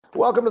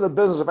Welcome to the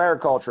Business of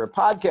Agriculture, a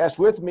podcast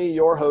with me,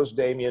 your host,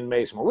 Damian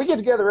Mason, where we get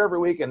together every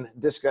week and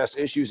discuss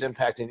issues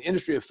impacting the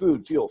industry of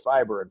food, fuel,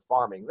 fiber, and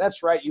farming.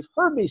 That's right. You've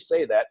heard me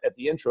say that at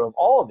the intro of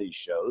all of these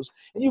shows,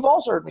 and you've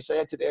also heard me say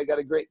it today. I got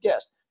a great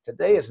guest.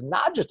 Today is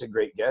not just a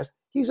great guest.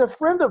 He's a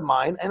friend of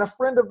mine and a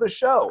friend of the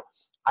show.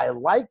 I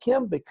like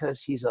him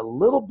because he's a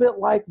little bit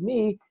like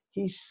me.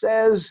 He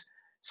says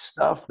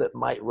stuff that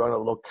might run a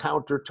little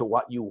counter to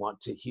what you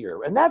want to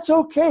hear. And that's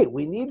okay.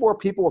 We need more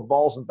people with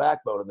balls and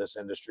backbone in this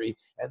industry.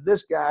 And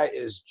this guy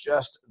is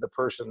just the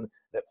person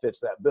that fits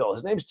that bill.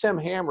 His name's Tim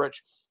Hammerich.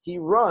 He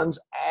runs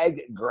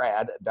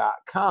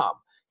aggrad.com.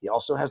 He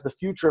also has the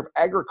Future of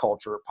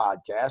Agriculture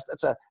podcast.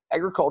 That's an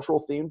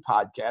agricultural themed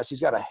podcast. He's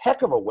got a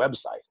heck of a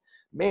website.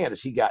 Man,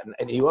 has he gotten,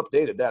 and you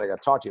updated that. I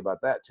got to talk to you about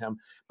that, Tim.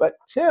 But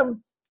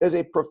Tim is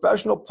a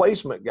professional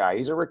placement guy.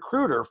 He's a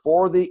recruiter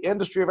for the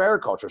industry of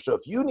agriculture. So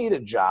if you need a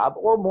job,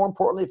 or more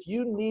importantly, if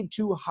you need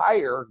to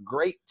hire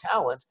great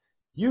talent,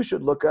 you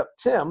should look up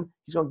Tim.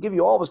 He's going to give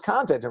you all of his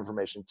contact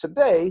information.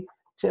 Today,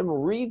 Tim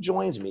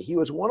rejoins me. He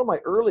was one of my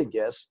early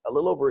guests a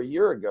little over a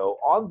year ago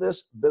on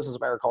this Business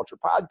of Agriculture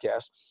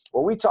podcast,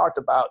 where we talked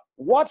about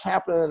what's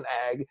happening in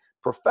ag,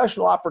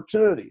 professional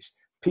opportunities,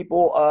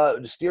 people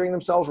steering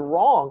themselves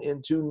wrong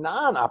into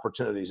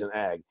non-opportunities in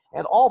ag,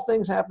 and all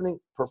things happening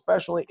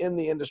professionally in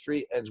the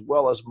industry as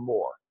well as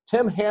more.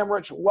 Tim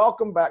Hammerich,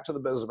 welcome back to the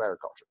Business of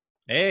Agriculture.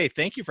 Hey,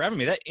 thank you for having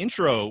me. That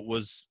intro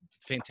was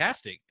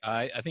fantastic.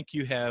 I think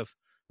you have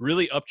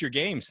really upped your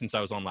game since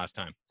I was on last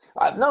time.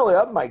 I've not only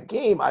upped my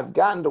game, I've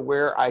gotten to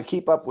where I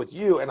keep up with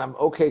you, and I'm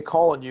okay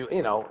calling you,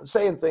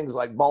 saying things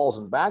like balls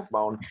and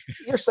backbone.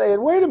 You're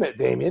saying, wait a minute,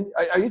 Damian,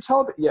 are you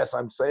telling me? Yes,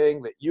 I'm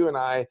saying that you and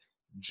I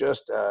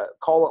just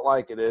call it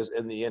like it is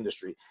in the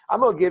industry. I'm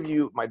going to give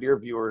you, my dear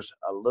viewers,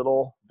 a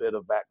little bit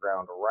of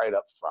background right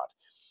up front.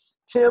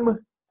 Tim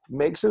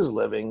makes his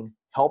living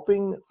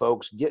helping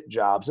folks get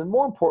jobs, and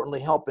more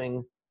importantly,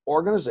 helping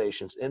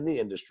organizations in the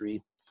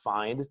industry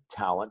find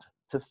talent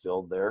to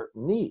fill their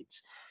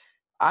needs.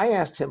 I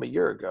asked him a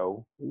year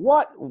ago,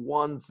 what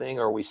one thing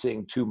are we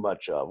seeing too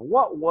much of?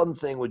 What one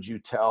thing would you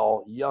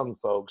tell young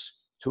folks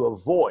to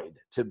avoid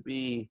to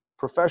be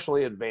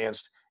professionally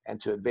advanced and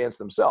to advance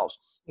themselves?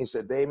 He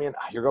said, Damian,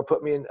 you're going to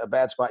put me in a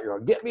bad spot. You're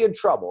going to get me in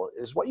trouble,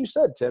 is what you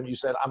said, Tim. You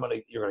said,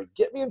 you're going to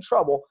get me in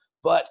trouble,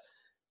 but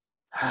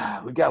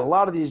we've got a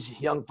lot of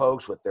these young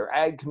folks with their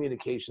ag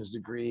communications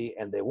degree,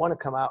 and they want to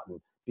come out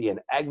and be an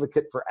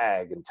advocate for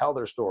ag and tell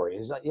their story.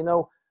 And he's like,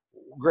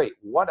 great.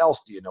 What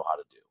else do you know how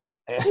to do?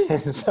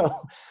 And so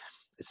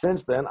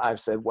since then, I've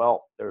said,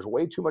 well, there's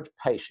way too much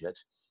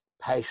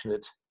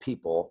passionate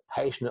people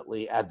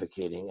passionately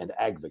advocating and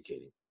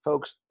advocating.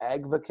 Folks,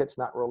 advocate's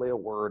not really a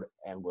word,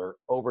 and we're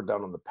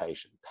overdone on the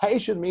passion.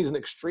 Passion means an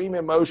extreme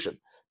emotion.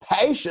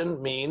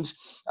 Passion means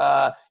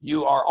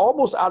you are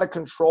almost out of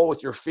control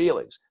with your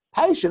feelings.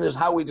 Passion is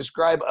how we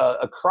describe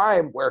a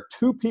crime where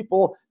two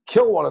people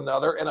kill one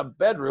another in a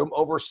bedroom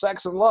over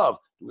sex and love.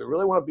 Do we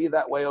really want to be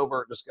that way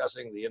over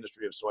discussing the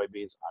industry of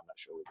soybeans? I'm not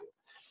sure we do.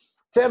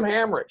 Tim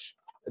Hammerich,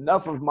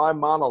 enough of my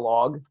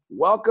monologue.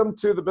 Welcome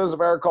to the Business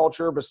of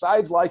Agriculture.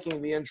 Besides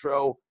liking the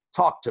intro,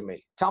 talk to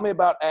me. Tell me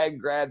about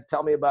AgGrad.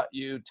 Tell me about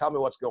you. Tell me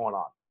what's going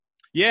on.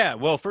 Yeah,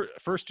 well,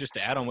 first, just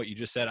to add on what you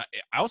just said,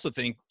 I also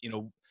think,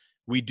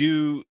 we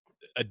do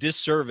a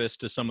disservice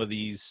to some of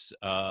these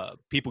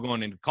people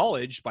going into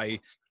college by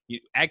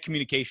ag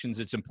communications.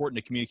 It's important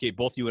to communicate.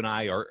 Both you and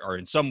I are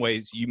in some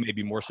ways, you may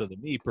be more so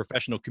than me,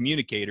 professional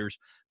communicators.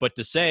 But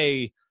to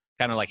say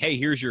kind of like, hey,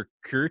 here's your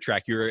career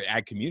track, you're an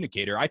ag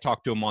communicator. I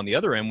talk to them on the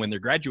other end when they're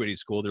graduating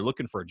school, they're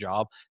looking for a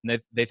job,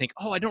 and they think,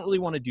 oh, I don't really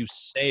want to do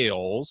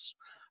sales.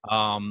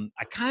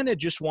 I kind of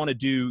just want to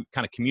do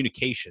kind of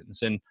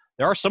communications. And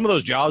there are some of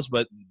those jobs,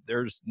 but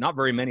there's not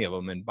very many of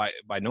them. And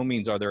by no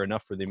means are there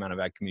enough for the amount of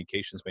ag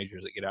communications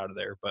majors that get out of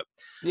there. But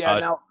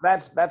yeah, now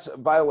that's,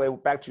 by the way,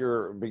 back to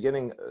your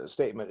beginning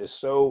statement is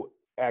so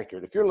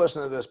accurate. If you're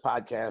listening to this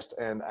podcast,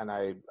 and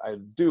I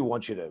do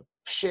want you to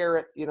share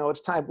it, it's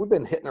time. We've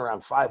been hitting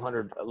around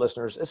 500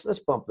 listeners. Let's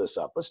bump this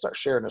up. Let's start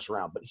sharing this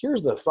around. But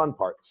here's the fun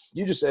part.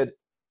 You just said,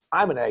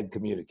 I'm an ag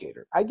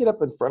communicator. I get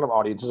up in front of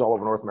audiences all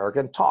over North America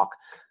and talk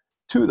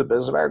to the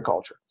business of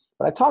agriculture.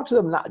 But I talk to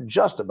them not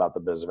just about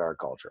the business of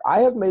agriculture. I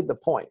have made the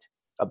point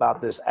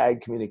about this ag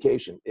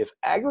communication. If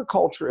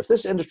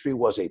this industry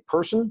was a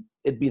person,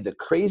 it'd be the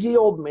crazy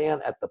old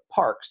man at the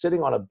park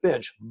sitting on a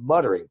bench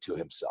muttering to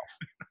himself.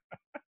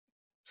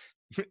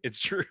 It's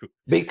true.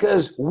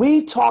 Because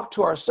we talk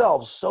to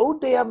ourselves so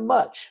damn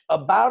much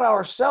about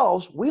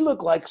ourselves, we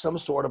look like some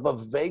sort of a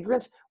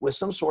vagrant with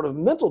some sort of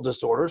mental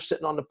disorder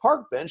sitting on the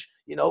park bench,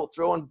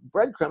 throwing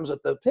breadcrumbs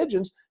at the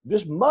pigeons,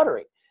 just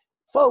muttering.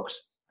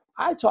 Folks,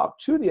 I talk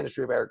to the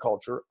industry of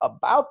agriculture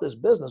about this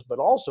business, but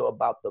also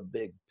about the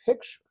big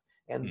picture.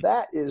 And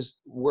that is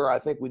where I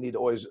think we need to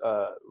always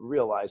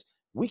realize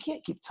we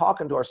can't keep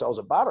talking to ourselves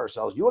about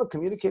ourselves. You want to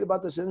communicate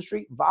about this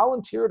industry?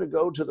 Volunteer to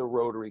go to the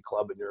Rotary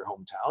Club in your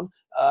hometown.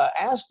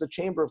 Ask the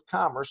Chamber of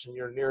Commerce in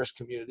your nearest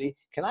community,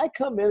 can I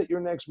come in at your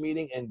next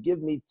meeting and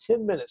give me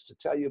 10 minutes to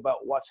tell you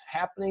about what's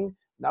happening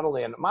not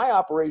only in my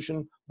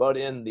operation, but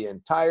in the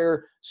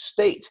entire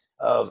state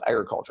of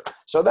agriculture.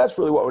 So that's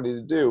really what we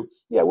need to do.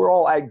 Yeah, we're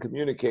all ag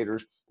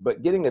communicators,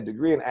 but getting a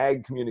degree in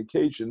ag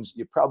communications,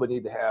 you probably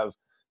need to have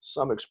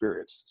some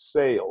experience,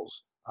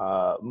 sales,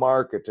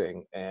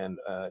 marketing, and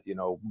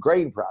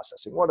grain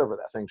processing, whatever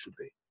that thing should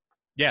be.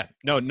 Yeah,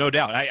 no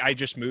doubt. I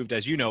just moved,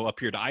 as you know, up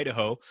here to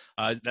Idaho.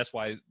 That's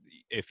why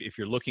if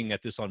you're looking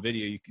at this on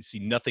video, you can see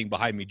nothing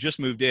behind me. Just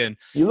moved in.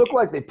 You look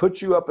like they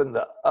put you up in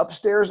the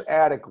upstairs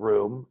attic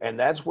room, and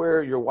that's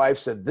where your wife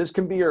said, "This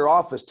can be your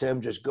office,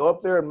 Tim. Just go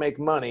up there and make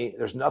money."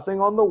 There's nothing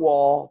on the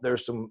wall.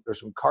 There's some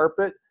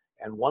carpet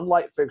and one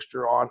light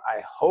fixture on.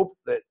 I hope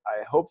that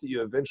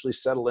you eventually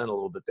settle in a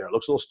little bit there. It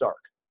looks a little stark.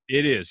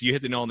 It is. You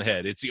hit the nail on the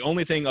head. It's the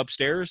only thing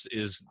upstairs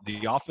is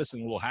the office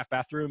and a little half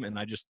bathroom, and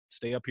I just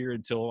stay up here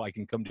until I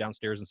can come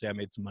downstairs and say I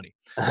made some money.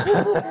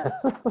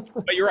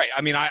 But you're right.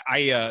 I mean,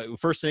 I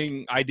first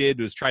thing I did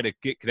was try to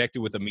get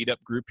connected with a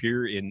meetup group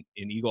here in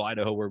Eagle,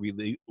 Idaho, where we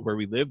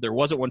live. There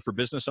wasn't one for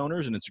business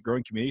owners, and it's a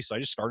growing community, so I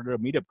just started a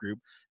meetup group,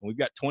 and we've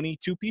got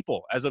 22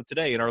 people as of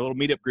today in our little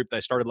meetup group that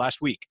I started last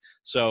week.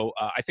 So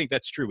I think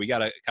that's true. We got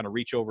to kind of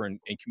reach over and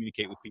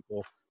communicate with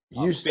people.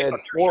 You said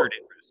four.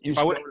 If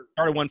I would have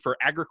started one for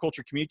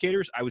agriculture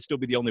communicators, I would still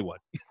be the only one.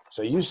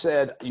 So you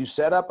said you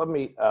set up a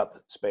meetup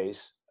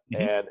space,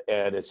 and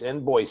it's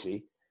in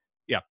Boise.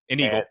 Yeah, in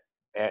Eagle.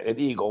 At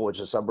Eagle, which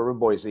is a suburb of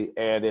Boise,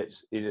 and it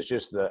is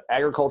just the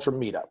agriculture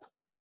meetup.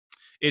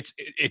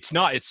 It's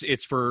not.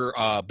 It's for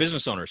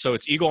business owners. So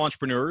it's Eagle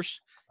entrepreneurs.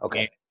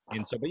 Okay.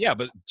 And so,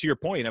 but to your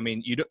point, I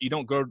mean, you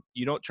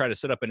don't try to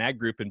set up an ag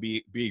group and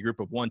be a group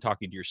of one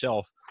talking to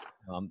yourself.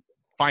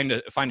 Find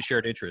a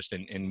shared interest,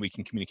 and we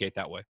can communicate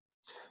that way.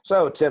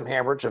 So Tim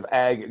Hammerich of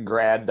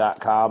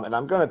aggrad.com, and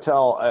I'm going to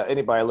tell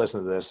anybody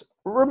listening to this,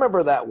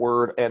 remember that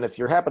word, and if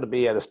you happen to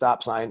be at a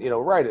stop sign,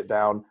 write it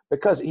down,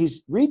 because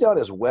he's redone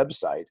his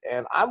website,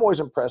 and I'm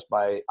always impressed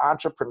by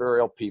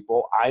entrepreneurial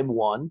people. I'm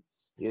one.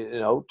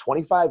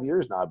 25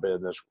 years now I've been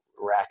in this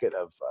racket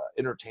of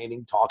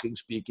entertaining, talking,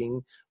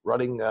 speaking,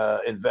 running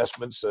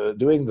investments,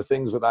 doing the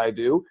things that I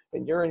do.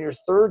 And you're in your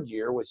third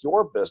year with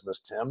your business,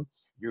 Tim.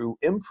 You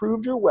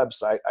improved your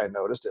website. I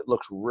noticed it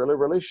looks really,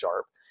 really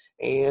sharp.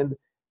 And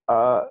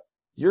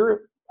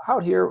you're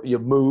out here,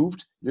 you've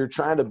moved, you're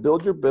trying to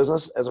build your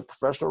business as a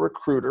professional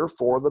recruiter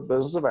for the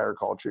business of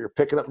agriculture. You're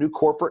picking up new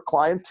corporate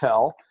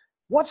clientele.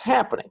 What's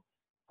happening?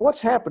 What's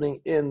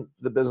happening in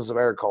the business of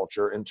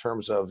agriculture in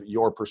terms of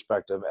your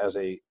perspective as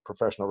a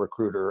professional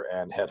recruiter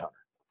and headhunter?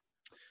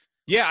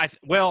 Yeah,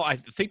 I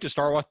think to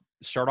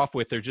start off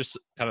with, there's just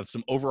kind of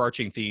some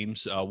overarching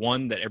themes.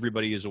 One that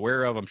everybody is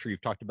aware of, I'm sure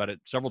you've talked about it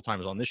several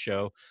times on this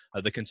show,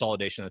 the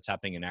consolidation that's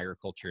happening in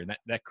agriculture. And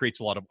that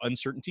creates a lot of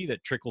uncertainty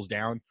that trickles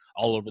down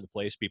all over the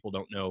place. People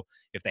don't know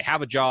if they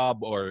have a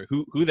job or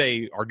who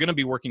they are going to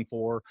be working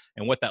for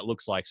and what that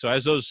looks like. So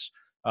as those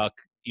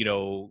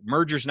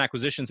mergers and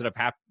acquisitions that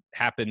have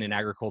happen in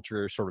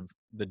agriculture, sort of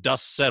the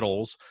dust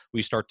settles,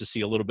 we start to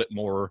see a little bit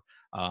more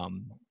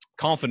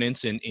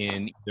confidence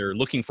in they're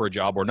looking for a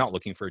job or not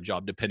looking for a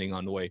job, depending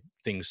on the way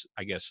things,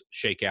 I guess,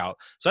 shake out.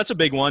 So that's a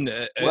big one.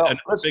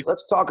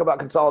 Let's talk about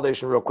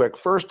consolidation real quick.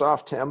 First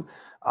off, Tim,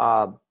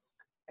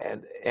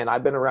 and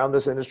I've been around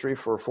this industry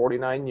for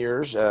 49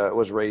 years,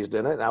 was raised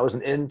in it. And I was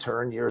an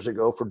intern years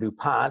ago for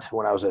DuPont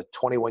when I was a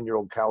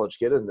 21-year-old college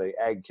kid in the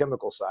ag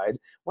chemical side.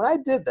 When I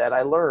did that,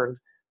 I learned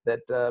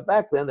that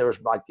back then there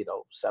was like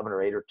 7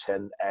 or 8 or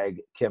 10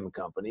 ag chem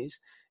companies,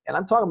 and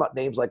I'm talking about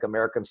names like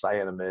American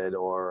Cyanamid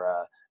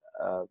or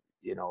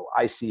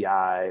ICI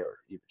or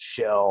even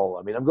Shell.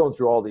 I mean, I'm going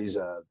through all these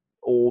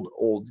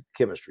old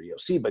chemistry.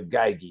 Ciba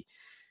Geigy.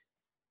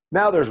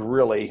 Now there's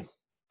really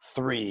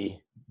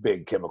 3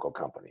 big chemical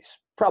companies,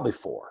 probably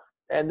 4,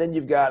 and then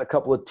you've got a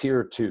couple of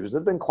tier 2s.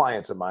 They've been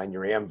clients of mine,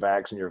 your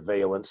Amvacs and your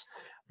Valence,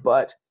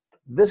 but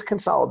this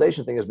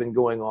consolidation thing has been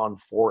going on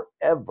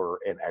forever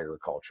in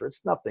agriculture.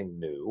 It's nothing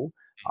new.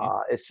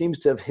 It seems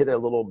to have hit a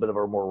little bit of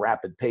a more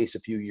rapid pace a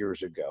few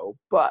years ago,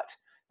 but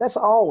that's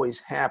always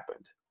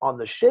happened. On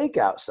the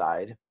shakeout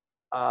side,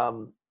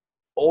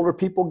 older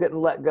people getting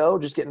let go,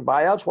 just getting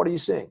buyouts. What are you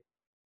seeing?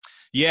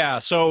 Yeah,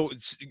 so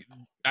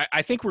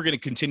I think we're going to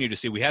continue to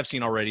see. We have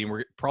seen already, and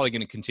we're probably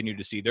going to continue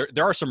to see.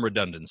 There are some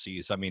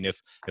redundancies. I mean,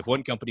 if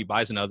one company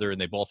buys another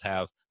and they both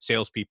have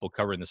salespeople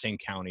covering the same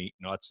county,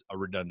 that's a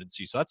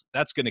redundancy. So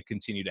that's going to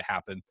continue to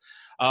happen.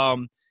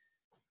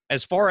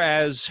 As far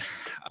as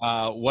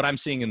what I'm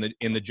seeing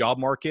in the job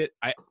market,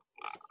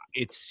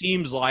 it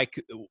seems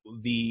like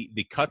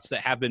the cuts that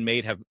have been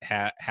made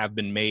have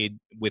been made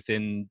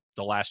within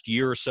the last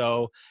year or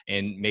so,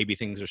 and maybe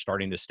things are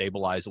starting to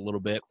stabilize a little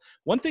bit.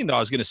 One thing that I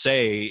was going to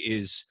say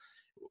is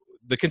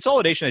the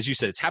consolidation, as you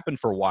said, it's happened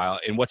for a while,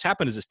 and what's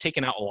happened is it's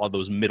taken out a lot of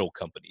those middle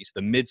companies,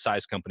 the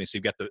mid-sized companies. So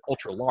you've got the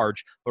ultra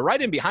large, but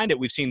right in behind it,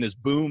 we've seen this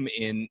boom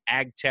in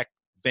ag tech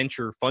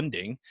venture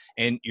funding,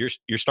 and you're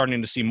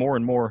starting to see more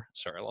and more.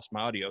 Sorry, I lost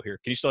my audio here.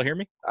 Can you still hear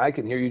me? I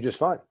can hear you just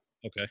fine.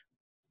 Okay.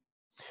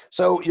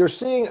 So you're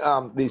seeing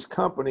these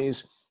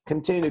companies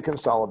continue to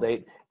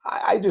consolidate.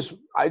 I just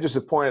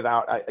have pointed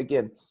out,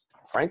 again,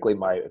 frankly,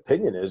 my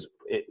opinion is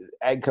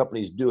ag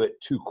companies do it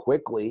too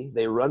quickly.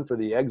 They run for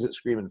the exit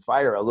screaming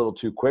fire a little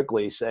too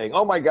quickly, saying,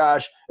 oh my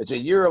gosh, it's a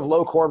year of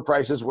low corn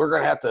prices. We're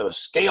going to have to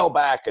scale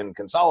back and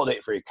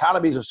consolidate for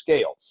economies of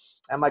scale.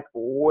 I'm like,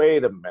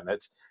 wait a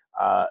minute.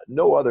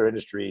 No other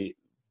industry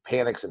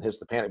panics and hits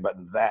the panic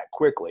button that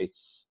quickly.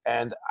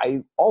 And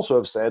I also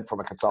have said from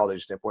a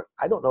consolidation standpoint,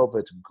 I don't know if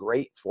it's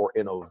great for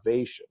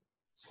innovation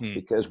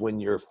because when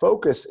your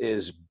focus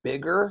is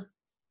bigger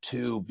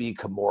to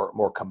become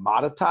more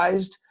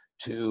commoditized,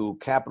 to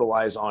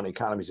capitalize on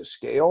economies of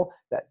scale,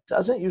 that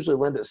doesn't usually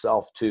lend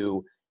itself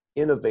to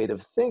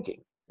innovative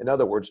thinking. In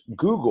other words,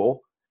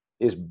 Google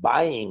is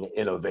buying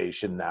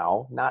innovation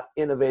now, not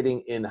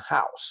innovating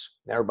in-house.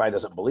 Everybody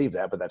doesn't believe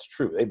that, but that's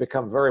true. They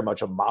become very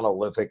much a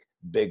monolithic,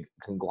 big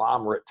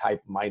conglomerate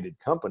type minded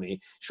company.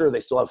 Sure, they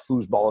still have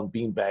foosball and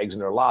bean bags in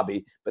their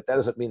lobby, but that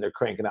doesn't mean they're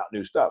cranking out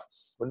new stuff.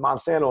 When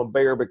Monsanto and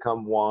Bayer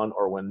become one,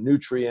 or when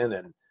Nutrien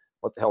and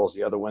what the hell is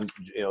the other one,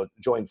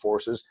 join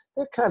forces,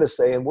 they're kind of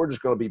saying, we're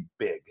just going to be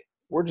big.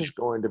 We're just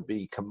going to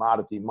be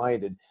commodity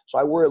minded. So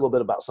I worry a little bit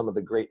about some of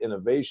the great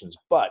innovations,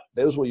 but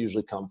those will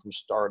usually come from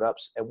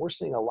startups. And we're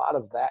seeing a lot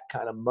of that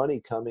kind of money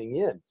coming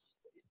in.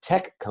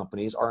 Tech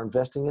companies are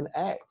investing in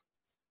ag.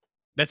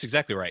 That's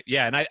exactly right.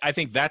 Yeah. And I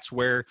think that's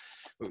where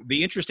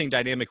the interesting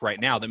dynamic right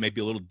now that may be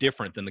a little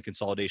different than the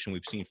consolidation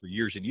we've seen for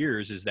years and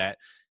years is that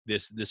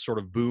this sort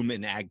of boom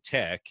in ag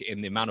tech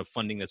and the amount of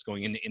funding that's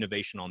going into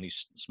innovation on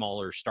these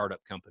smaller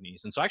startup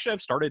companies. And so actually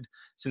I've started,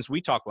 since we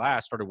talked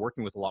last, started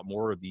working with a lot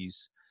more of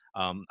these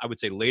I would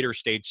say later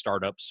stage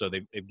startups. So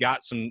they've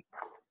got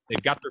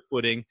their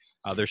footing.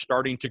 They're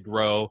starting to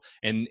grow,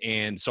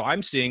 and so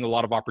I'm seeing a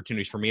lot of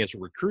opportunities for me as a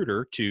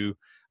recruiter to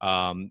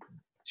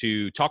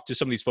talk to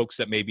some of these folks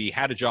that maybe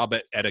had a job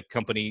at a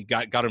company,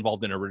 got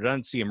involved in a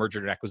redundancy, a merger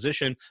and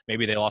acquisition.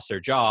 Maybe they lost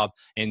their job,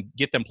 and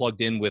get them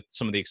plugged in with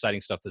some of the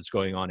exciting stuff that's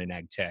going on in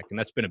ag tech. And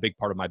that's been a big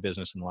part of my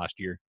business in the last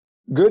year.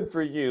 Good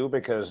for you,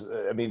 because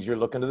it means you're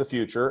looking to the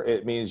future.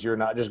 It means you're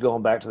not just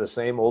going back to the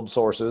same old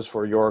sources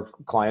for your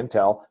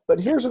clientele. But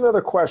here's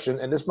another question,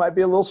 and this might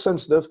be a little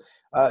sensitive,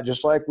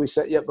 just like we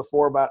set you up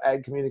before about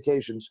ag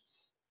communications.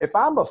 If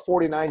I'm a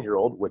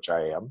 49-year-old, which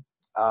I am,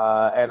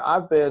 and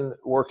I've been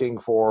working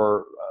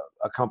for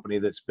a company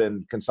that's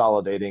been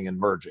consolidating and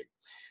merging,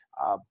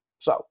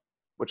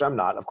 which I'm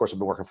not. Of course, I've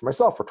been working for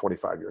myself for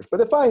 25 years. But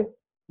if I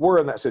were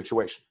in that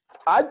situation,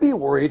 I'd be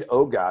worried,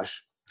 oh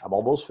gosh, I'm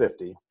almost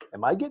 50.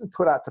 Am I getting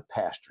put out to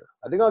pasture?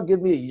 I think I'll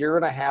give me a year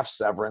and a half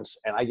severance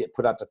and I get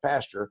put out to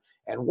pasture.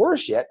 And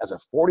worse yet, as a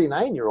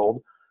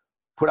 49-year-old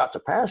put out to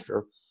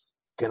pasture,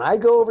 can I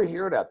go over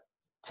here to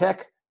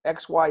Tech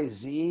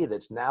XYZ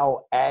that's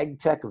now Ag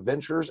Tech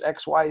Ventures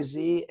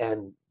XYZ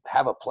and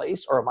have a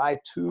place, or am I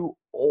too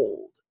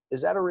old?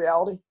 Is that a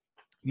reality?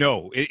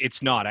 No,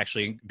 it's not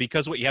actually,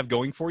 because what you have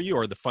going for you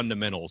are the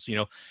fundamentals. You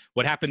know,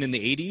 what happened in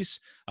the 80s,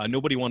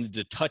 nobody wanted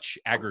to touch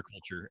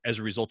agriculture as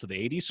a result of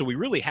the 80s. So we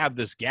really have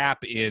this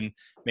gap in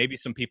maybe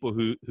some people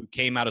who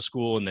came out of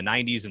school in the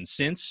 90s and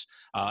since,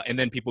 and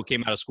then people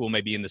came out of school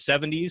maybe in the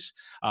 70s.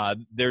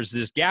 There's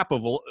this gap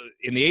of,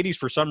 in the 80s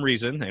for some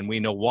reason, and we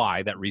know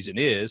why that reason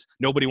is,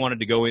 nobody wanted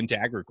to go into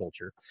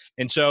agriculture.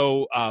 And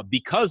so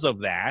because of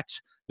that,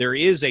 there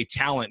is a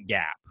talent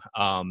gap.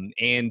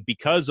 And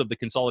because of the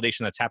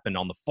consolidation that's happened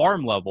on the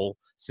farm level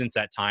since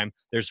that time,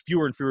 there's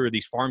fewer and fewer of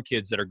these farm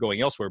kids that are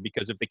going elsewhere,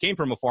 because if they came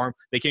from a farm,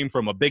 they came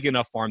from a big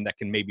enough farm that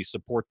can maybe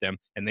support them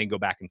and then go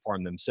back and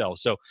farm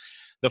themselves. So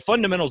the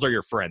fundamentals are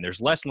your friend. There's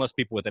less and less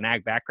people with an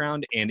ag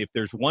background. And if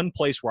there's one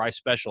place where I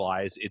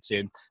specialize, it's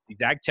in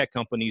these ag tech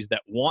companies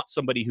that want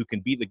somebody who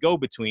can be the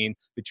go-between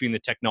between the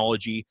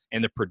technology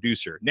and the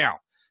producer. Now,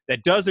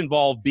 that does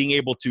involve being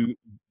able to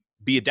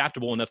be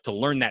adaptable enough to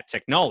learn that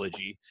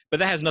technology, but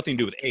that has nothing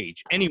to do with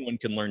age. Anyone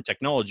can learn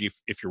technology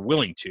if you're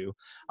willing to.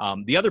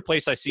 The other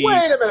place I see—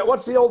 Wait a minute.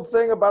 What's the old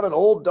thing about an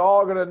old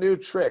dog and a new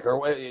trick?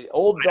 Or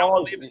old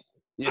dogs?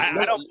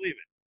 I don't believe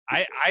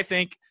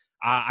it.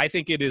 I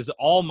think it is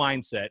all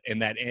mindset,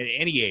 and that at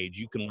any age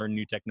you can learn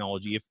new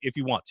technology if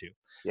you want to.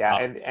 Yeah,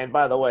 and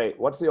by the way,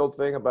 what's the old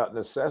thing about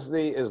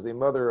necessity is the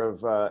mother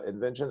of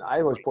invention?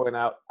 I always point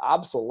out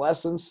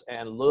obsolescence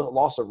and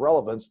loss of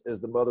relevance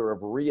is the mother of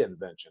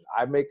reinvention.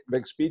 I make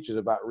big speeches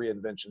about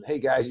reinvention. Hey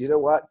guys, you know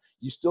what?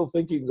 You still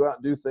think you can go out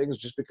and do things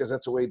just because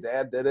that's the way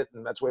dad did it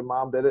and that's the way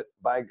mom did it?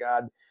 By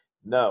God,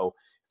 no.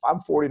 If I'm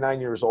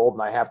 49 years old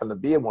and I happen to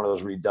be in one of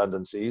those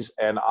redundancies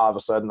and all of a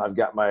sudden I've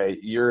got my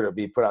year to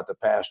be put out to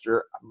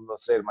pasture, I'm going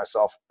to say to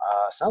myself,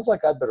 sounds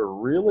like I better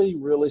really,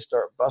 really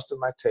start busting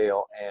my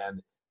tail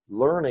and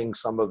learning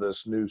some of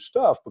this new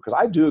stuff, because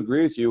I do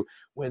agree with you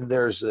when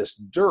there's this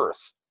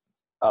dearth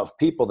of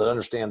people that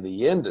understand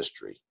the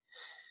industry.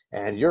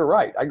 And you're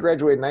right. I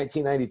graduated in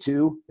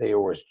 1992. There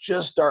was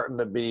just starting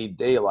to be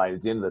daylight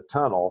at the end of the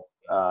tunnel.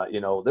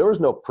 There was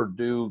no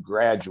Purdue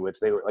graduates.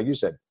 They were, like you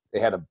said, they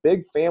had a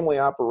big family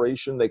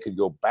operation they could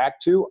go back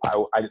to.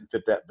 I didn't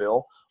fit that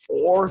bill.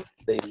 Or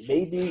they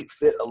maybe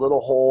fit a little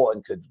hole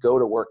and could go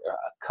to work,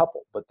 a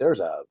couple. But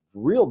there's a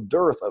real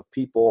dearth of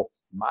people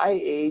my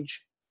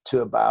age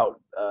to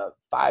about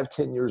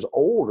 5-10 years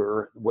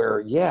older,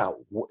 where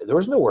there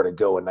was nowhere to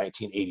go in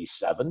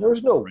 1987. There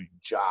was no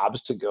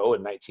jobs to go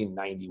in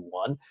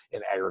 1991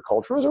 in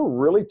agriculture. It was a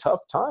really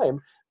tough time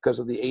because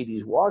of the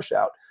 80s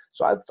washout.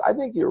 So I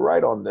think you're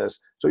right on this.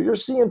 So you're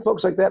seeing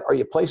folks like that. Are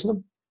you placing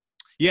them?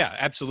 Yeah,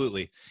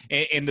 absolutely.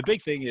 And the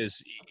big thing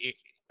is,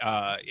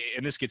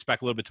 and this gets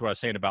back a little bit to what I was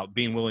saying about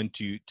being willing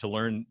to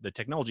learn the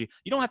technology.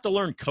 You don't have to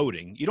learn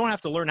coding. You don't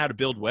have to learn how to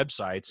build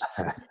websites.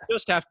 You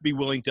just have to be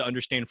willing to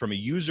understand from a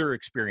user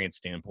experience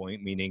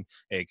standpoint, meaning,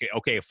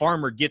 okay, a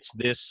farmer gets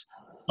this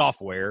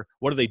software.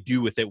 What do they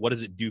do with it? What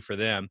does it do for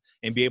them?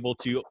 And be able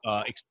to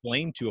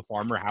explain to a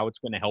farmer how it's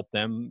going to help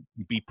them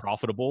be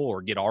profitable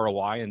or get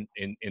ROI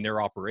in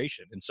their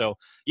operation. And so,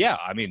 yeah,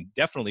 I mean,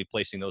 definitely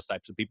placing those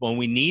types of people. And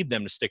we need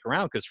them to stick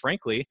around because,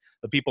 frankly,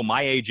 the people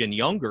my age and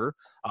younger,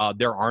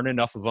 there aren't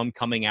enough of them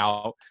coming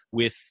out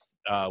with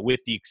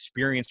the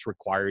experience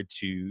required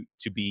to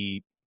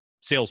be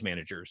sales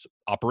managers,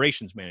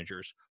 operations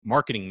managers,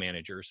 marketing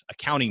managers,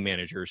 accounting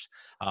managers.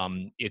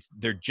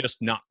 They're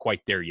just not quite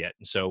there yet.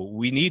 And so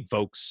we need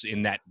folks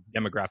in that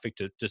demographic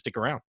to stick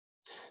around.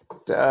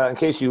 In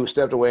case you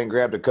stepped away and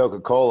grabbed a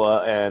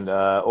Coca-Cola and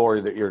or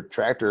that your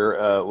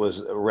tractor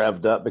was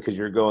revved up because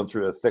you're going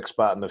through a thick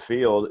spot in the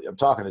field, I'm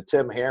talking to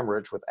Tim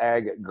Hammerich with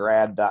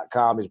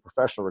aggrad.com. He's a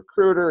professional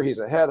recruiter. He's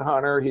a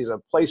headhunter. He's a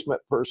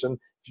placement person.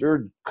 If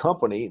your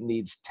company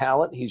needs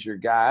talent, he's your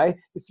guy.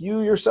 If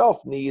you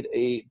yourself need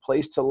a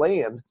place to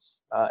land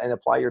and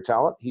apply your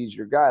talent, he's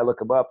your guy.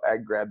 Look him up,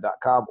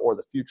 aggrad.com, or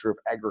the Future of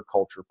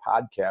Agriculture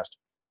podcast.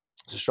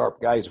 He's a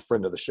sharp guy. He's a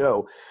friend of the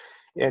show.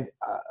 And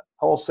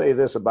I'll say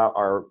this about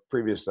our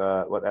previous,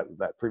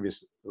 that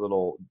previous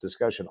little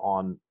discussion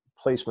on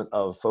placement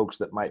of folks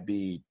that might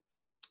be,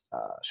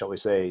 shall we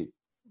say,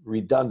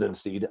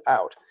 redundancied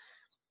out.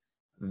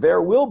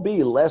 There will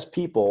be less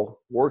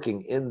people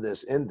working in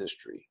this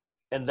industry.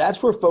 And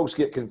that's where folks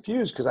get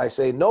confused, because I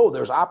say, no,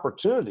 there's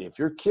opportunity. If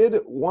your kid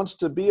wants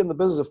to be in the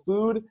business of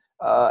food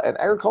and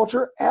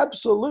agriculture,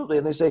 absolutely.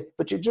 And they say,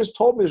 but you just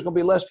told me there's going to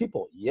be less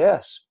people.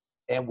 Yes.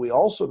 And we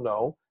also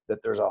know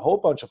that there's a whole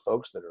bunch of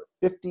folks that are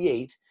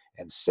 58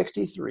 and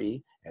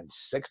 63 and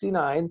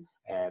 69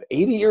 and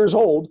 80 years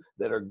old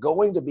that are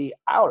going to be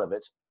out of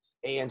it.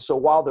 And so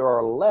while there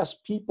are less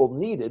people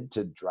needed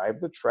to drive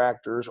the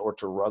tractors or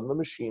to run the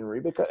machinery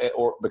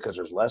because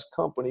there's less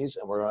companies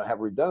and we're going to have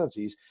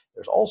redundancies,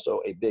 there's also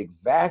a big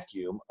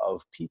vacuum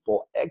of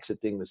people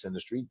exiting this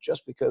industry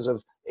just because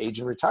of age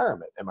and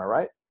retirement. Am I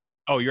right?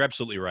 Oh, you're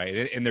absolutely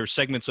right. And there's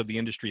segments of the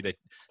industry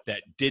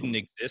that didn't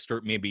exist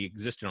or maybe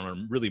existed on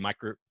a really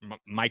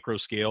micro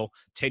scale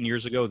 10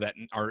 years ago that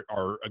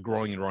are a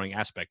growing and growing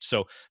aspect.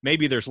 So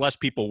maybe there's less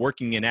people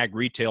working in ag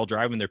retail,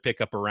 driving their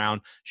pickup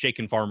around,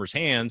 shaking farmers'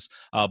 hands,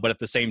 but at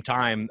the same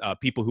time,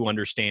 people who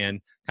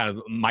understand kind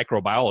of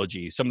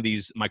microbiology. Some of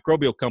these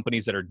microbial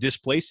companies that are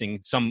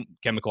displacing some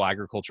chemical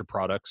agriculture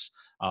products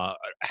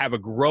have a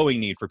growing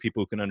need for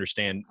people who can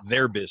understand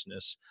their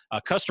business.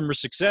 Customer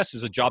success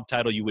is a job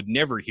title you would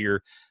never hear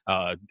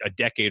a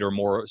decade or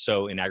more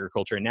so in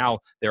agriculture. And now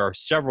there are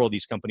several of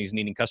these companies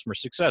needing customer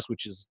success,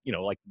 which is,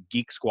 like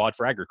Geek Squad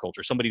for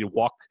agriculture, somebody to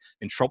walk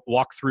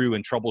through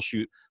and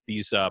troubleshoot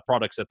these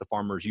products that the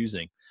farmer is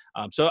using.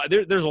 So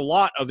there's a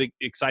lot of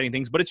exciting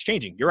things, but it's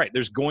changing. You're right.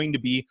 There's going to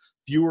be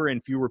fewer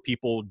and fewer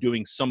people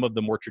doing some of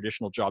the more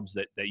traditional jobs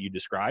that you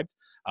described.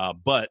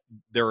 But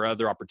there are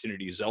other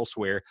opportunities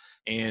elsewhere.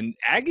 And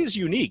ag is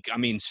unique. I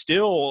mean,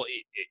 still,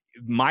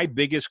 my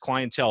biggest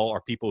clientele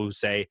are people who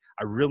say,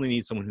 I really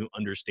need someone who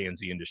understands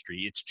the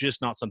industry. It's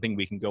just not something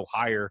we can go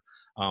hire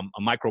a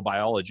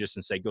microbiologist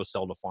and say, go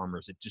sell to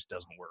farmers. It just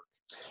doesn't work.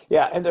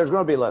 Yeah, and there's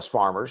going to be less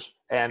farmers.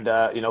 And,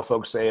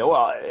 folks say,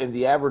 well, in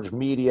the average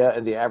media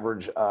and the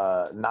average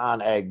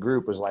non-ag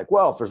group is like,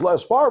 well, if there's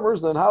less farmers,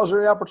 then how's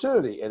there any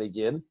opportunity? And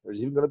again,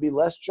 there's even going to be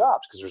less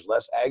jobs because there's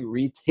less ag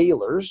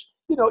retailers.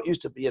 It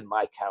used to be in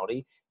my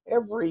county,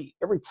 every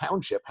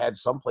township had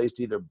some place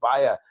to either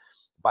buy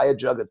a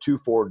jug of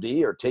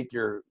 2,4-D or take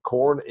your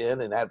corn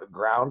in and have it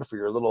ground for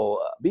your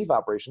little beef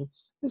operation.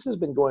 This has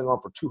been going on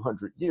for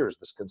 200 years,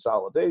 this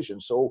consolidation.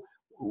 So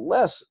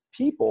less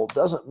people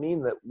doesn't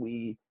mean that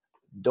we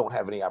don't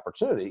have any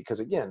opportunity, because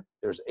again,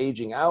 there's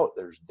aging out,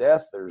 there's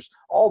death, there's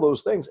all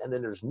those things. And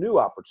then there's new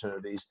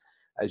opportunities,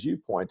 as you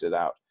pointed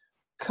out.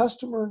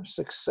 Customer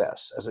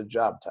success as a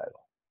job title.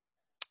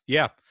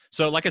 Yeah.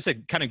 So like I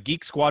said, kind of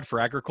Geek Squad for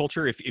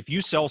agriculture. If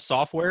you sell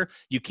software,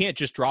 you can't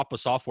just drop a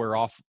software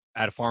off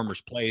at a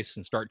farmer's place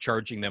and start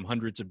charging them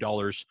hundreds of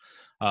dollars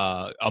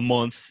a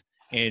month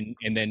and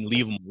then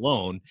leave them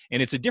alone.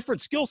 And it's a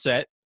different skill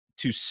set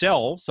to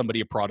sell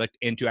somebody a product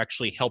and to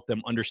actually help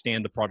them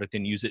understand the product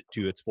and use it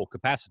to its full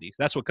capacity.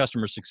 That's what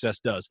customer success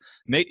does.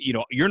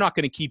 You're not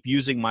going to keep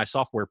using my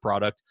software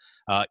product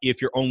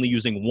if you're only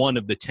using one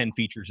of the 10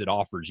 features it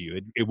offers you.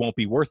 It won't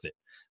be worth it.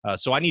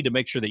 So I need to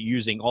make sure that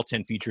using all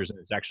 10 features and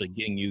it's actually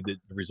getting you the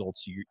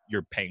results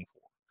you're paying for.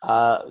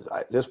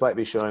 This might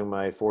be showing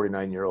my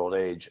 49-year-old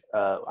age.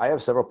 I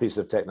have several pieces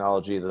of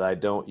technology that I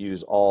don't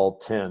use all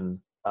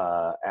 10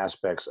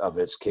 aspects of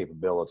its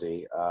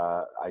capability.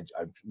 I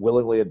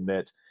willingly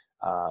admit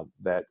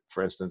that,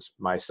 for instance,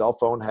 my cell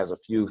phone has a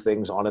few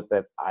things on it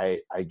that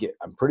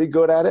I'm pretty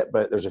good at it,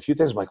 but there's a few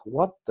things I'm like,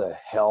 what the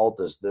hell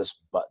does this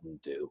button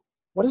do?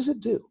 What does it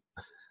do?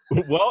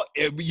 Well,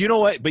 you know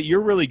what? But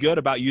you're really good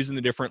about using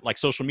the different like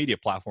social media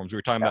platforms. We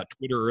were talking about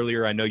Twitter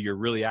earlier. I know you're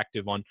really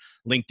active on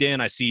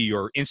LinkedIn. I see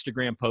your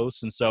Instagram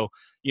posts. And so,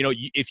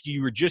 if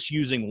you were just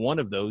using one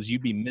of those,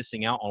 you'd be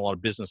missing out on a lot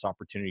of business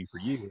opportunity for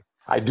you.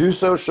 I do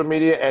social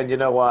media, and you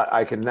know what?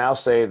 I can now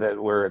say that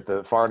we're at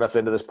the far enough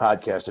into this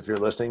podcast. If you're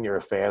listening, you're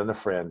a fan and a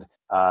friend.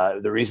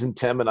 The reason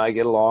Tim and I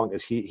get along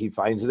is he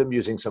finds it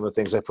amusing, some of the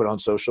things I put on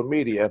social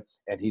media,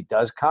 and he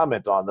does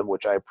comment on them,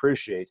 which I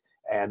appreciate.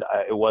 And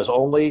it was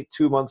only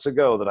 2 months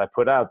ago that I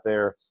put out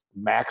there,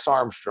 Max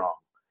Armstrong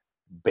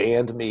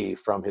banned me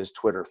from his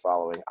Twitter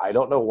following. I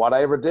don't know what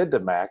I ever did to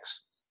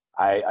Max.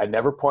 I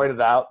never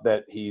pointed out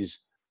that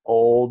he's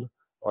old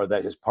or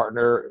that his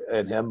partner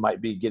and him might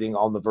be getting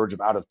on the verge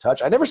of out of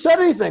touch. I never said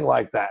anything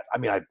like that. I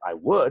mean, I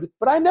would,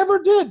 but I never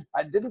did.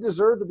 I didn't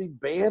deserve to be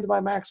banned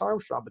by Max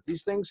Armstrong, but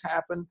these things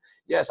happen.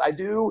 Yes, I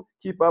do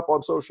keep up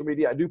on social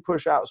media. I do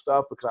push out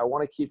stuff because I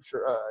want to keep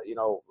sure,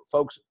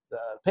 folks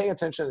paying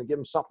attention and give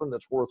them something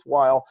that's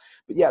worthwhile.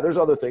 But yeah, there's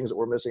other things that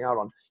we're missing out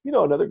on.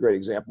 Another great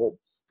example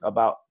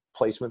about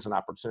placements and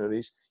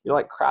opportunities,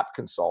 like crop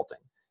consulting.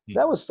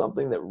 That was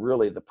something that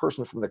really the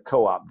person from the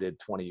co-op did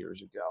 20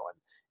 years ago.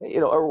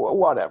 Or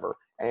whatever.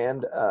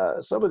 And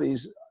some of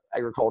these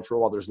agricultural,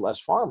 while there's less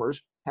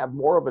farmers, have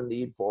more of a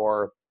need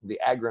for the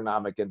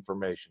agronomic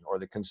information or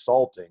the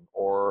consulting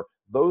or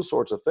those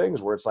sorts of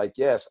things where it's like,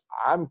 yes,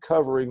 I'm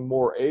covering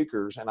more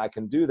acres and I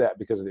can do that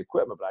because of the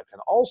equipment, but I can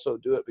also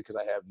do it because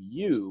I have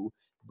you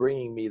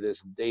bringing me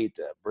this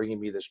data, bringing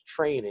me this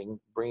training,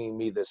 bringing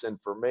me this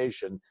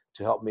information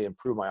to help me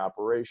improve my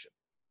operation.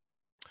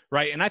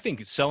 Right. And I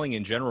think selling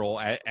in general,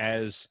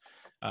 as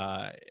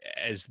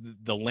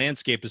the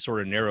landscape is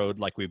sort of narrowed,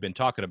 like we've been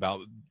talking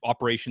about,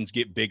 operations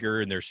get bigger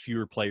and there's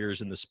fewer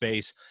players in the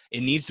space. It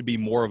needs to be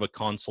more of a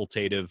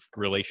consultative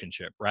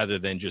relationship rather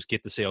than just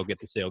get the sale,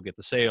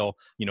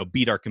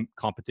 beat our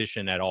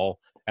competition at all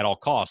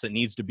costs. It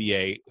needs to be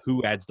a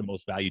who adds the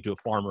most value to a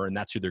farmer, and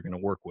that's who they're going to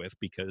work with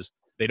because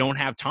they don't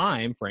have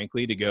time,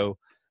 frankly, to go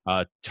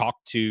talk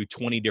to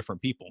 20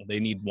 different people. They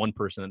need one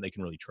person that they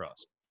can really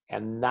trust.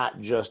 And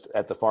not just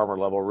at the farmer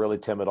level, really,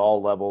 Tim, at all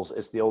levels.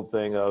 It's the old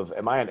thing of,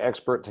 am I an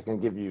expert that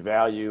can give you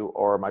value,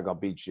 or am I going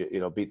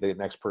to beat the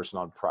next person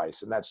on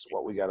price? And that's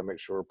what we got to make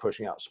sure we're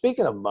pushing out.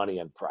 Speaking of money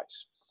and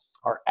price,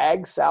 are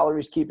ag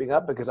salaries keeping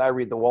up? Because I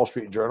read the Wall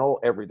Street Journal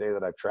every day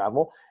that I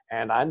travel,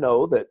 and I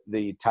know that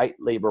the tight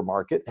labor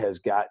market has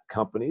got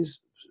companies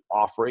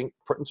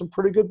putting some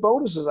pretty good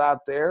bonuses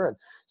out there and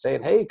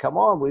saying, hey, come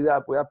on, we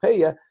got to pay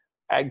you.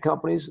 Ag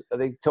companies, are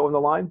they towing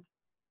the line?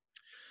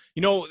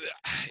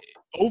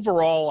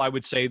 Overall, I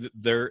would say that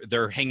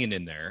they're hanging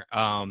in there.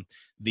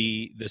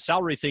 The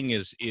salary thing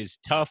is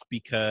tough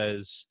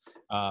because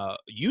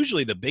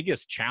usually the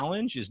biggest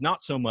challenge is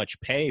not so much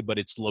pay, but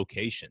it's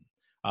location.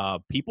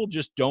 People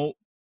just don't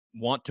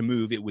want to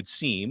move, it would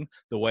seem,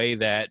 the way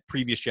that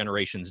previous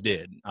generations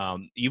did.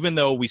 Even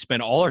though we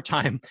spend all our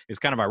time, it's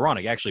kind of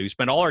ironic, actually, we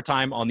spend all our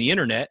time on the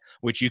internet,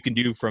 which you can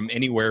do from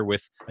anywhere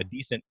with a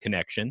decent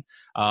connection.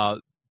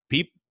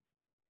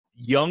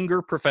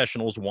 Younger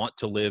professionals want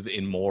to live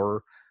in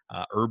more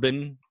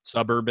urban,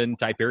 suburban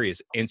type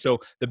areas. And so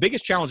the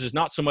biggest challenge is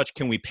not so much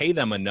can we pay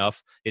them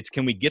enough, it's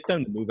can we get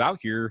them to move out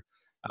here,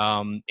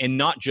 and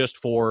not just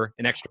for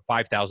an extra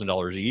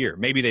 $5,000 a year.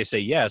 Maybe they say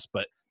yes,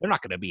 but they're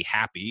not going to be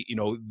happy.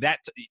 That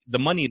the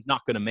money is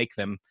not going to make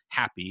them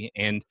happy.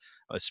 And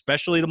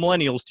especially the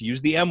millennials, to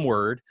use the M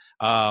word,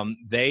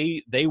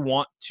 they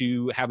want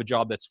to have a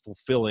job that's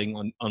fulfilling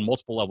on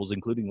multiple levels,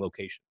 including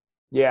location.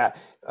 Yeah,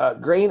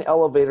 Grain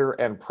Elevator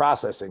and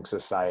Processing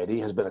Society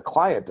has been a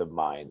client of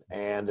mine.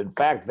 And in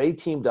fact, they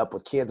teamed up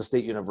with Kansas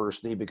State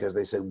University because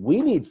they said,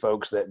 we need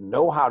folks that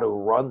know how to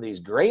run these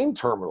grain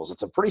terminals.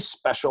 It's a pretty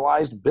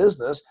specialized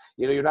business.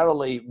 You're not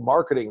only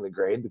marketing the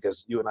grain,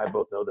 because you and I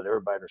both know that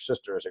everybody and her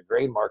sister is a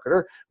grain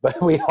marketer,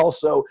 but we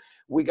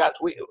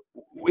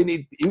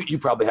need, you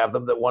probably have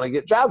them that want to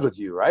get jobs with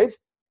you, right?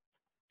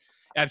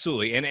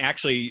 Absolutely. And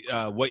actually,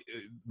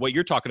 what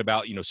you're talking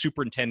about,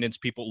 superintendents,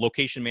 people,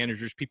 location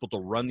managers, people to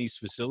run these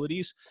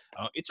facilities,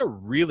 it's a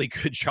really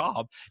good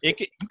job. You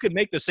could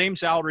make the same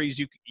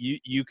salaries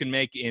you can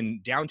make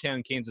in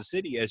downtown Kansas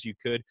City as you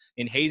could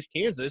in Hays,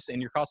 Kansas,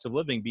 and your cost of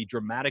living be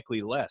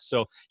dramatically less.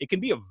 So it can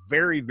be a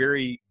very,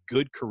 very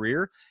good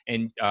career.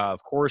 And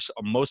of course,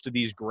 most of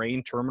these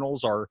grain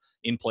terminals are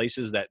in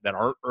places that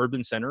aren't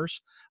urban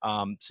centers.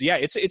 So yeah,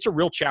 it's a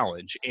real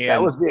challenge. And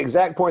that was the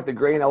exact point the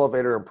Grain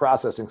Elevator and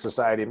Processing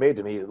Society made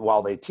to me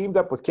while they teamed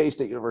up with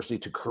K-State University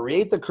to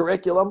create the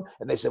curriculum.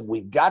 And they said,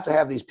 we've got to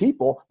have these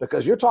people,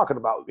 because you're talking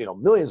about,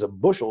 millions of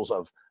bushels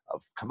of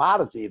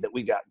commodity that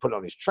we got put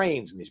on these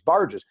trains and these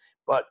barges.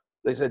 But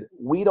they said,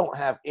 we don't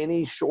have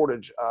any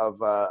shortage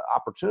of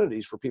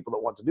opportunities for people that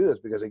want to do this,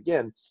 because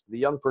again, the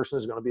young person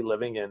is going to be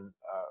living in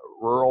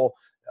rural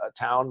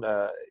town,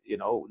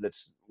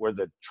 that's where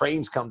the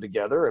trains come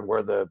together and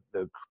where the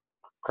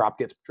crop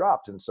gets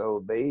dropped. And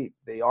so they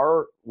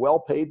are well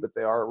paid, but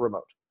they are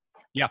remote.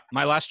 Yeah,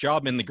 my last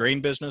job in the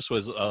grain business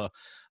was a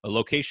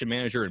location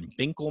manager in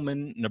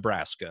Binkelman,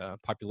 Nebraska,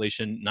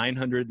 population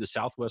 900, the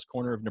southwest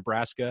corner of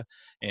Nebraska,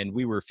 and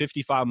we were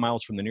 55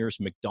 miles from the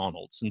nearest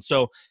McDonald's. And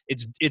so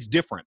it's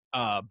different,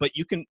 but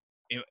you can.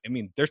 I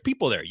mean, there's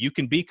people there. You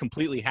can be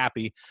completely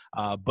happy,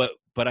 but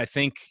I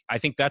think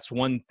that's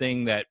one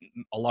thing that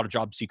a lot of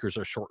job seekers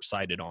are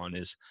short-sighted on,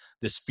 is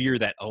this fear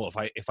that,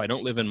 if I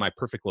don't live in my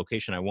perfect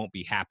location, I won't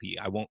be happy,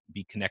 I won't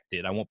be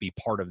connected, I won't be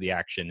part of the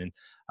action. And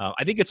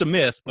I think it's a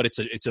myth, but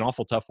it's an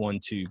awful tough one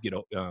to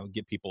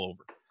get people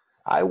over.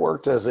 I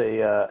worked as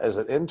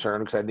an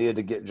intern because I needed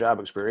to get job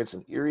experience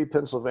in Erie,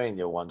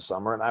 Pennsylvania one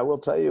summer, and I will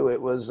tell you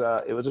it was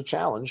a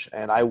challenge.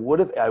 And I would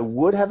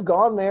have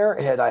gone there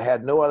had I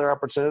had no other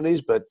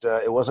opportunities, but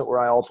it wasn't where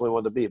I ultimately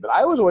wanted to be. But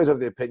I was always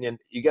of the opinion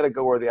you got to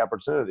go where the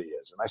opportunity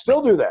is, and I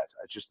still do that.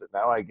 It's just that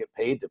now I get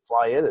paid to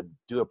fly in and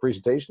do a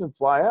presentation and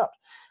fly out.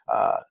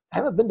 I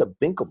haven't been to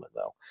Binkelman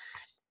though.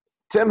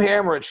 Tim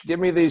Hammerich, give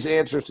me these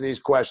answers to these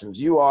questions.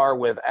 You are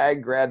with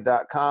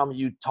aggrad.com.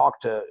 You talk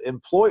to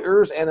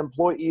employers and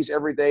employees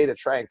every day to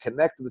try and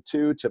connect the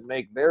two to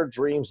make their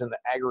dreams in the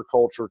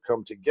agriculture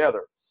come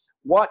together.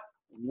 What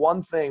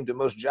one thing do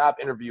most job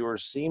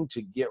interviewers seem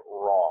to get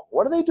wrong?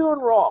 What are they doing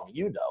wrong?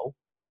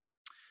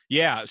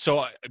 Yeah.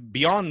 So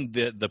beyond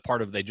the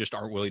part of they just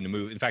aren't willing to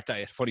move. In fact, I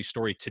had a funny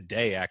story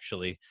today,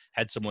 actually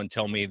had someone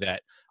tell me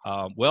that,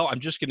 I'm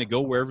just going to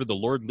go wherever the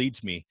Lord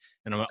leads me.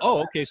 And I'm like,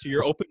 oh, okay. So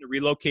you're open to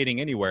relocating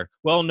anywhere?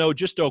 Well, no,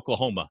 just to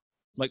Oklahoma. I'm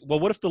like, well,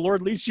 what if the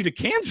Lord leads you to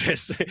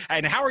Kansas?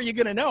 And how are you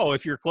going to know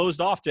if you're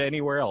closed off to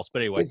anywhere else?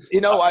 But anyway,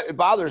 it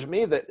bothers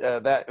me that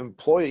that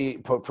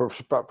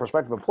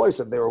prospective employee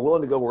said they were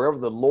willing to go wherever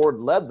the Lord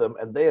led them,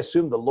 and they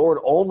assumed the Lord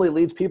only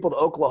leads people to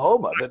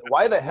Oklahoma. Then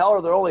why the hell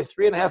are there only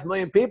 3.5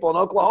 million people in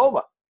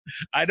Oklahoma?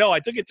 I know.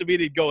 I took it to me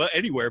to go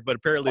anywhere, but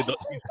apparently he's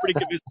pretty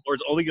convinced the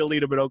Lord's only going to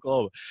lead him in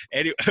Oklahoma.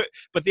 Anyway,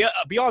 but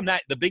beyond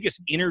that, the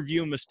biggest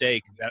interview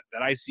mistake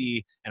that I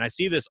see, and I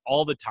see this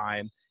all the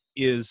time,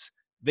 is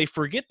they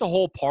forget the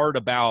whole part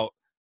about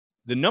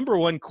the number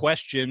one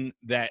question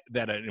that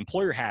an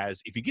employer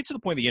has. If you get to the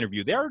point of the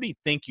interview, they already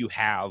think you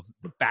have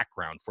the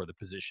background for the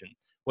position.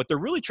 What they're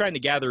really trying to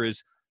gather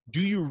is,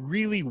 do you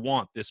really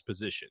want this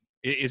position?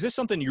 Is this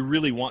something you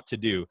really want to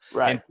do?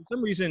 Right. And for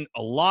some reason,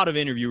 a lot of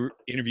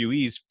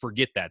interviewees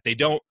forget that. They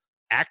don't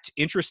act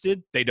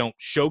interested. They don't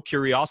show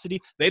curiosity.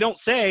 They don't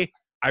say,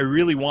 I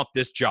really want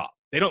this job.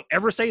 They don't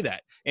ever say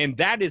that. And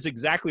that is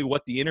exactly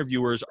what the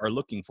interviewers are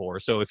looking for.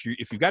 So if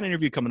you've got an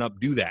interview coming up,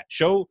 do that.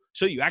 Show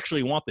you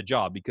actually want the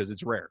job, because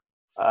it's rare.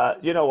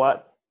 You know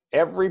what?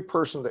 Every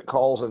person that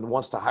calls and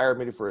wants to hire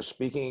me for a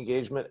speaking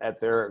engagement at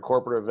their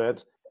corporate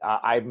event,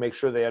 I make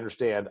sure they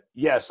understand,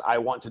 yes, I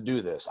want to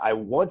do this. I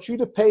want you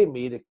to pay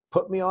me to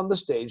put me on the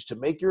stage to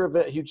make your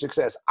event a huge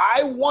success.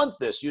 I want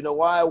this. You know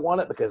why I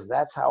want it? Because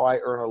that's how I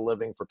earn a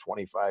living for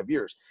 25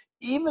 years.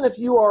 Even if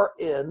you are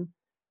in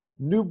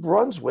New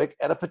Brunswick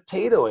at a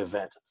potato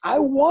event, I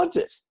want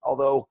it.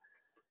 Although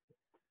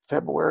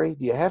February,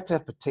 do you have to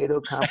have potato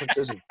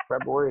conferences in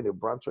February in New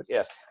Brunswick?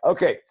 Yes.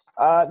 Okay.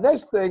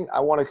 Next thing I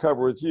want to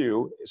cover with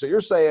you. So you're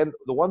saying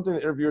the one thing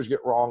that interviewers get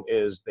wrong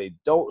is they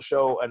don't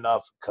show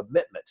enough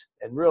commitment.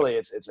 And really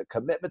it's a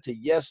commitment to,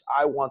 yes,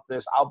 I want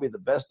this. I'll be the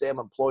best damn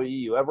employee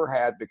you ever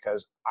had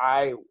because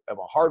I am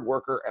a hard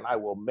worker and I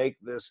will make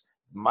this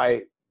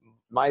my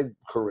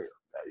career.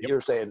 Yep.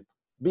 You're saying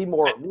be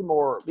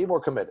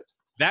more committed.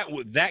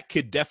 That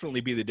could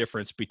definitely be the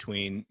difference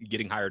between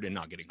getting hired and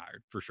not getting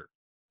hired, for sure.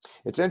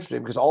 It's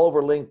interesting because all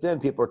over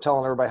LinkedIn, people are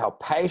telling everybody how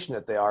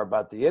passionate they are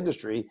about the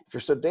industry. If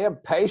you're so damn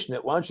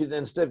passionate, why don't you then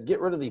instead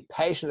get rid of the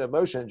passionate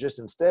emotion and just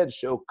instead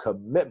show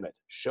commitment,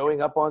 showing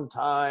up on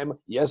time.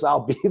 Yes,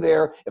 I'll be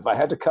there. If I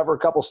had to cover a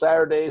couple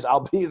Saturdays,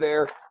 I'll be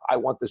there. I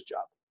want this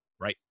job.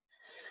 Right.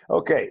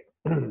 Okay.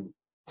 Tim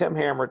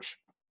Hammerich,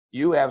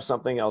 you have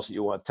something else that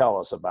you want to tell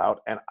us about,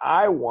 and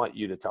I want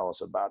you to tell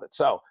us about it.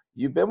 So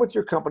you've been with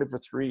your company for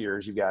 3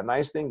 years. You've got a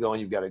nice thing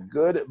going. You've got a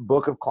good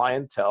book of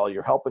clientele.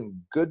 You're helping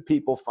good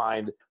people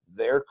find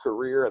their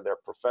career and their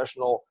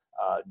professional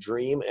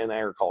dream in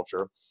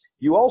agriculture.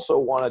 You also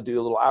want to do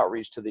a little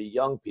outreach to the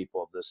young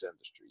people of this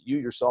industry. You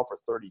yourself are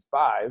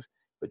 35,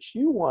 but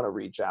you want to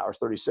reach out, or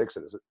 36,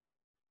 is it?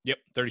 Yep,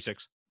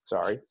 36.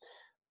 Sorry.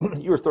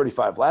 You were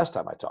 35 last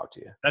time I talked to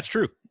you. That's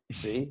true.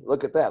 See,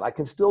 look at that. I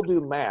can still do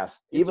math,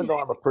 even though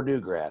I'm a Purdue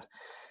grad.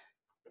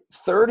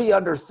 30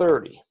 under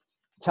 30.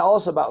 Tell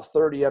us about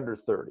 30 under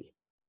 30.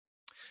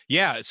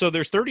 Yeah, so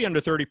there's 30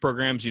 under 30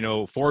 programs. You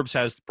know, Forbes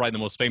has probably the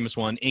most famous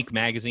one. Inc.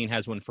 magazine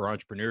has one for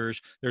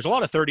entrepreneurs. There's a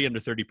lot of 30 under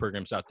 30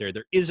 programs out there.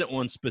 There isn't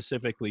one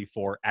specifically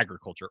for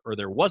agriculture, or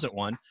there wasn't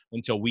one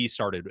until we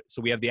started it.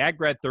 So we have the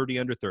AgGrad 30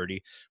 under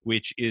 30,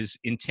 which is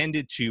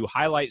intended to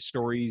highlight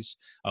stories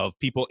of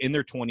people in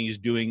their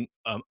 20s doing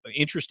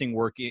interesting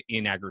work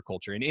in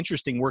agriculture. And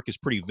interesting work is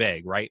pretty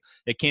vague, right?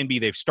 It can be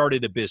they've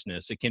started a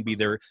business. It can be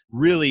they're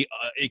really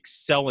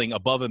excelling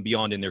above and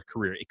beyond in their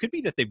career. It could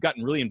be that they've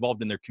gotten really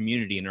involved in their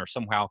community and are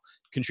somehow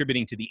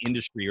contributing to the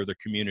industry or their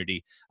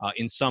community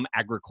in some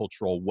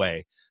agricultural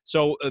way.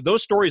 So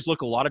those stories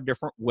look a lot of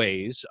different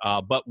ways,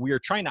 but we are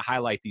trying to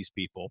highlight these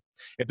people.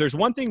 If there's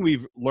one thing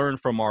we've learned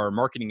from our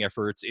marketing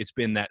efforts, it's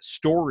been that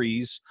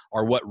stories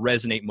are what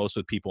resonate most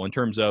with people in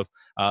terms of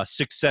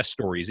success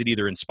stories. It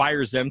either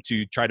inspires them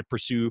to try to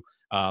pursue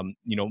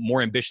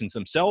more ambitions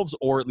themselves,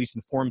 or at least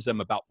informs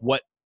them about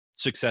what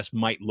success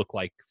might look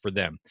like for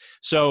them.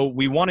 So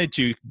we wanted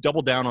to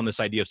double down on this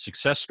idea of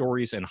success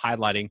stories and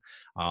highlighting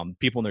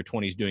people in their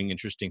 20s doing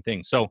interesting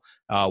things. So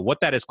what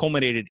that has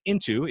culminated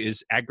into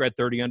is AgGrad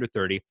 30 Under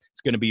 30.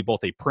 It's going to be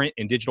both a print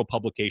and digital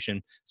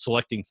publication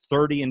selecting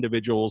 30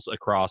 individuals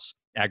across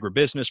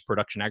agribusiness,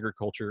 production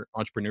agriculture,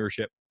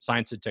 entrepreneurship,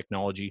 science and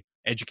technology,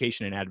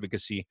 education and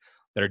advocacy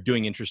that are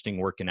doing interesting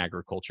work in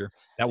agriculture.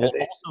 That will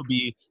also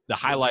be the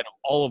highlight of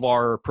all of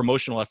our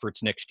promotional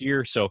efforts next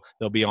year. So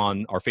they'll be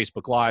on our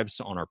Facebook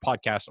Lives, on our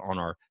podcast, on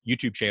our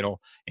YouTube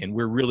channel, and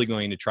we're really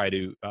going to try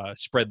to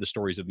spread the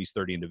stories of these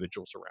 30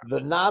 individuals around.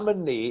 The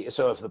nominee,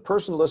 so if the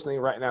person listening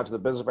right now to the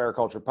Business of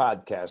Agriculture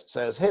podcast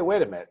says, hey,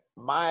 wait a minute,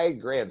 my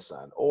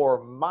grandson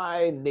or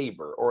my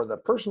neighbor or the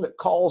person that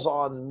calls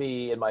on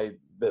me in my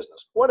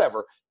business,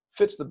 whatever,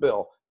 fits the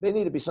bill, they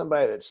need to be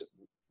somebody that's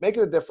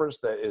making a difference,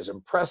 that is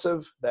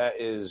impressive, that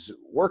is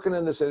working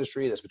in this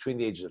industry, that's between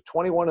the ages of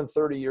 21 and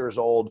 30 years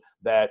old,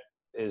 that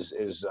is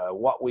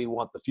what we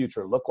want the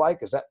future to look like.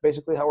 Is that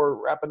basically how we're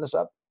wrapping this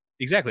up?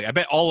 Exactly. I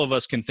bet all of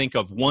us can think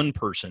of one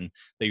person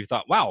that you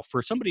thought, wow,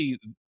 for somebody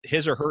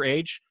his or her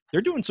age,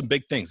 they're doing some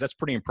big things. That's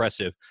pretty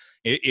impressive.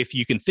 If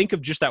you can think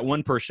of just that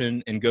one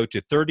person and go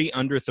to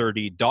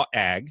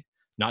 30under30.ag,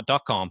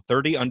 not .com,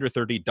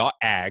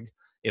 30under30.ag,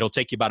 it'll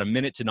take you about a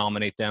minute to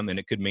nominate them, and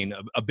it could mean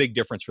a big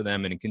difference for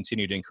them and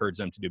continue to encourage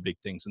them to do big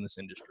things in this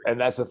industry. And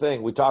that's the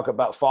thing. We talk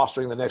about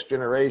fostering the next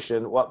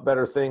generation. What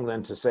better thing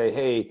than to say,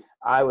 hey,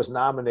 I was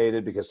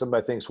nominated because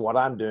somebody thinks what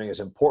I'm doing is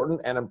important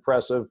and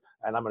impressive,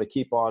 and I'm going to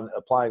keep on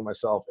applying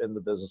myself in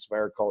the business of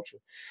agriculture.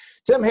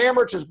 Tim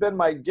Hammerich has been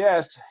my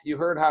guest. You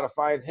heard how to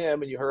find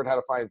him, and you heard how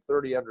to find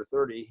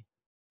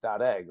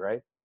 30under30.ag,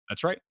 right?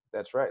 That's right.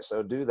 That's right.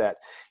 So do that.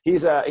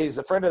 He's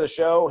a friend of the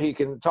show. He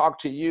can talk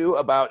to you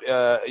about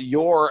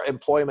your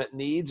employment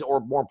needs, or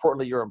more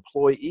importantly, your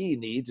employee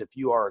needs. If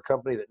you are a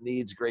company that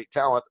needs great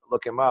talent,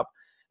 look him up.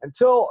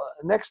 Until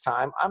next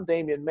time, I'm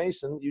Damian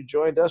Mason. You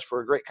joined us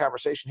for a great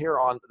conversation here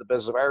on the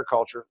Business of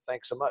Agriculture.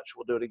 Thanks so much.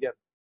 We'll do it again.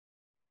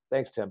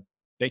 Thanks, Tim.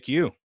 Thank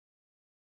you.